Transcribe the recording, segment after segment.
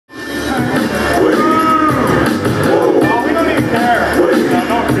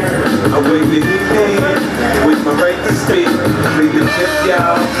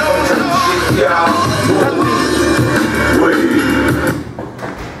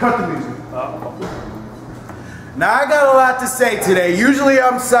Cut the music. Now I got a lot to say today. Usually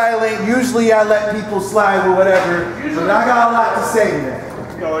I'm silent. Usually I let people slide or whatever. But I got a lot to say today.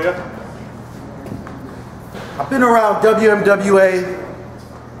 Oh yeah. I've been around WMWA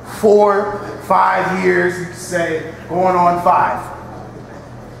 4-5 years, you could say, going on 5.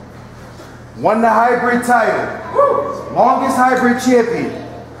 Won the hybrid title. Longest hybrid champion.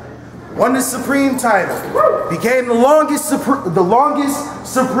 Won the Supreme title. Became the longest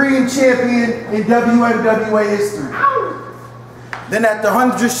Supreme champion in WMWA history. Then at the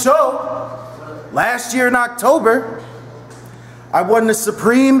 100th show, last year in October, I won the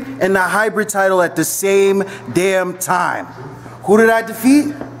Supreme and the hybrid title at the same damn time. Who did I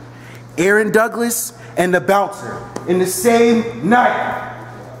defeat? Aaron Douglas and the Bouncer in the same night.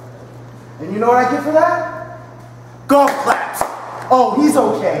 And you know what I get for that? Golf claps. Oh, he's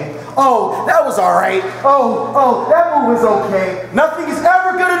okay. Oh, that was all right. Oh, that move was okay. Nothing is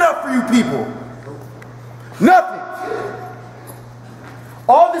ever good enough for you people. Nothing.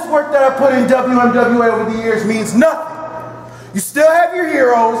 All this work that I put in WMWA over the years means nothing. You still have your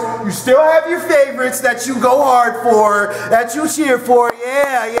heroes. You still have your favorites that you go hard for, that you cheer for.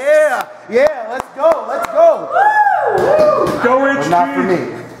 Yeah. Let's go. Go Rich. But not for me.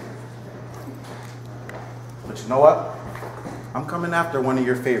 But you know what? I'm coming after one of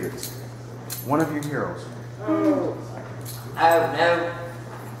your favorites. One of your heroes. Oh no.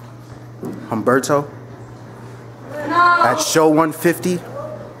 Humberto. No. At show 150.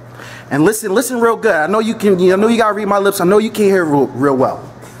 And listen real good. I know you gotta read my lips. I know you can't hear real well.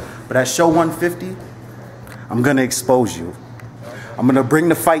 But at show 150, I'm gonna expose you. I'm gonna bring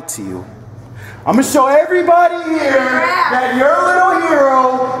the fight to you. I'm gonna show everybody here that your little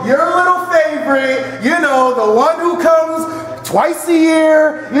hero, your little favorite, you know, the one who comes twice a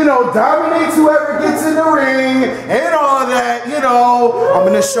year, you know, dominates whoever gets in the ring and all that, you know. I'm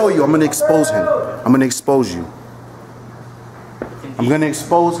gonna show you. I'm gonna expose him. I'm gonna expose you. I'm gonna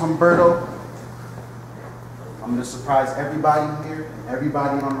expose Humberto. I'm gonna surprise everybody here,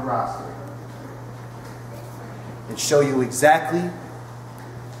 everybody on the roster, and show you exactly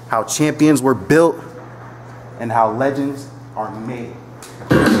how champions were built and how legends are made.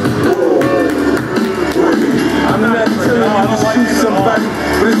 I'm not telling you to shoot somebody,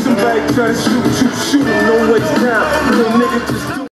 but if somebody try to shoot him, no waste time. Little nigga just